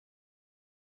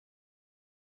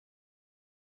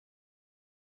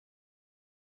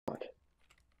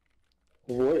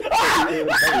What?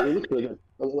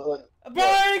 Bro,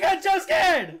 I got jump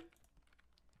scared!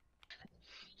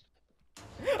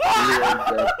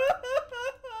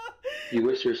 You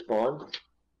wish your spawn?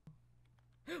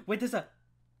 Wait, there's a...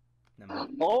 Never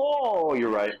mind. Oh,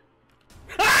 you're right.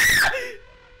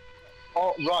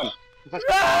 Oh, run!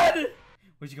 Run!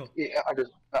 Where'd you go? Yeah,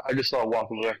 I just saw a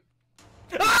walk over there.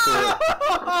 Oh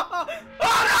no,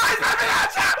 he's moving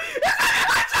out you! He's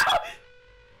moving out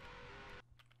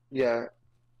you! Yeah.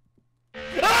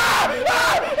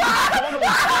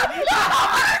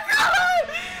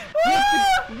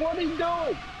 What are you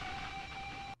doing?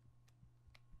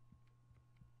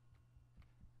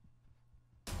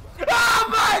 Oh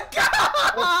my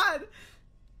god!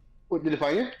 What, did it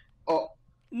find you? Oh.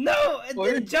 No,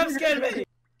 it jump scared me!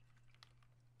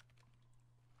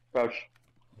 Crouch.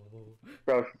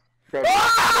 Crouch. Crouch.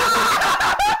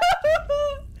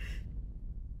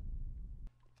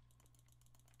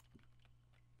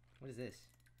 What is this?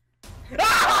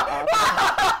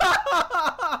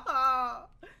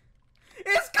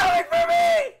 It's coming for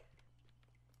me!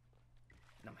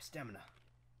 Now my stamina.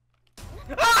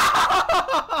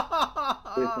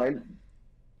 Don't do anything!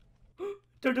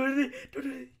 Don't do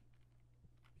anything!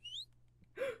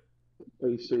 Are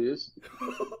you serious?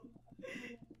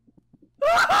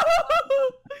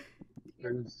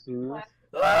 Are you serious?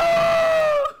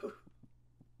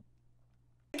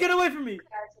 Get away from me!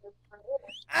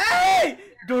 Hey!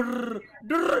 Durr,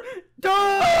 durr,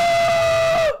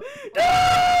 durr,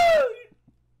 durr!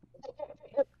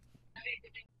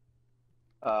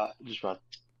 Just run.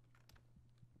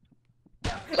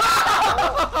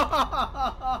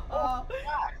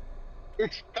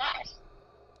 It's fast!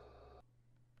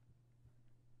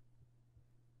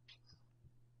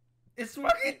 It's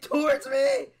walking towards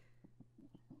me!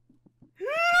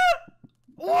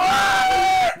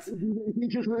 What? He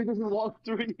just walked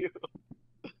through you.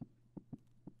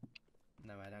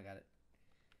 No, I don't got it.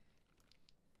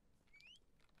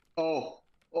 Oh.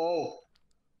 Oh.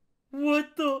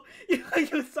 What the?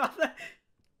 You saw that?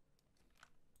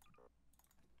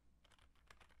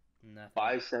 Nothing.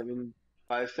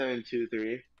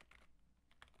 5723.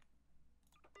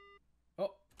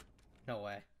 Oh. No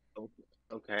way.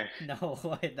 Okay. No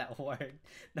way that worked.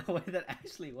 No way that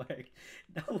actually worked.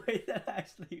 No way that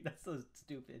actually... That's so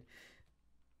stupid.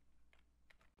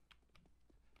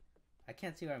 I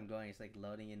can't see where I'm going. It's like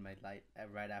loading in my light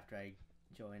right after I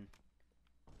join.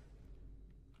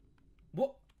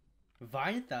 What?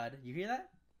 Vine thud? You hear that?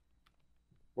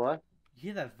 What? You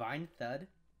hear that vine thud?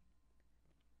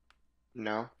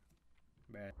 No.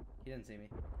 Bruh, he didn't see me.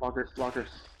 Lockers, lockers.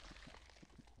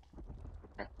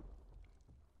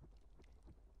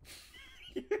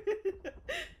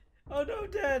 Oh no,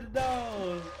 I'm dead!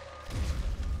 No!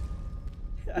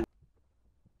 Yo,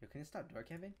 can you stop door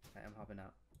camping? I'm hopping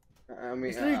out. I mean,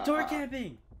 It's literally door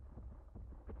camping!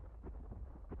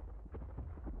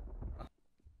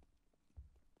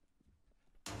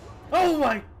 Oh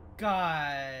my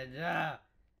god!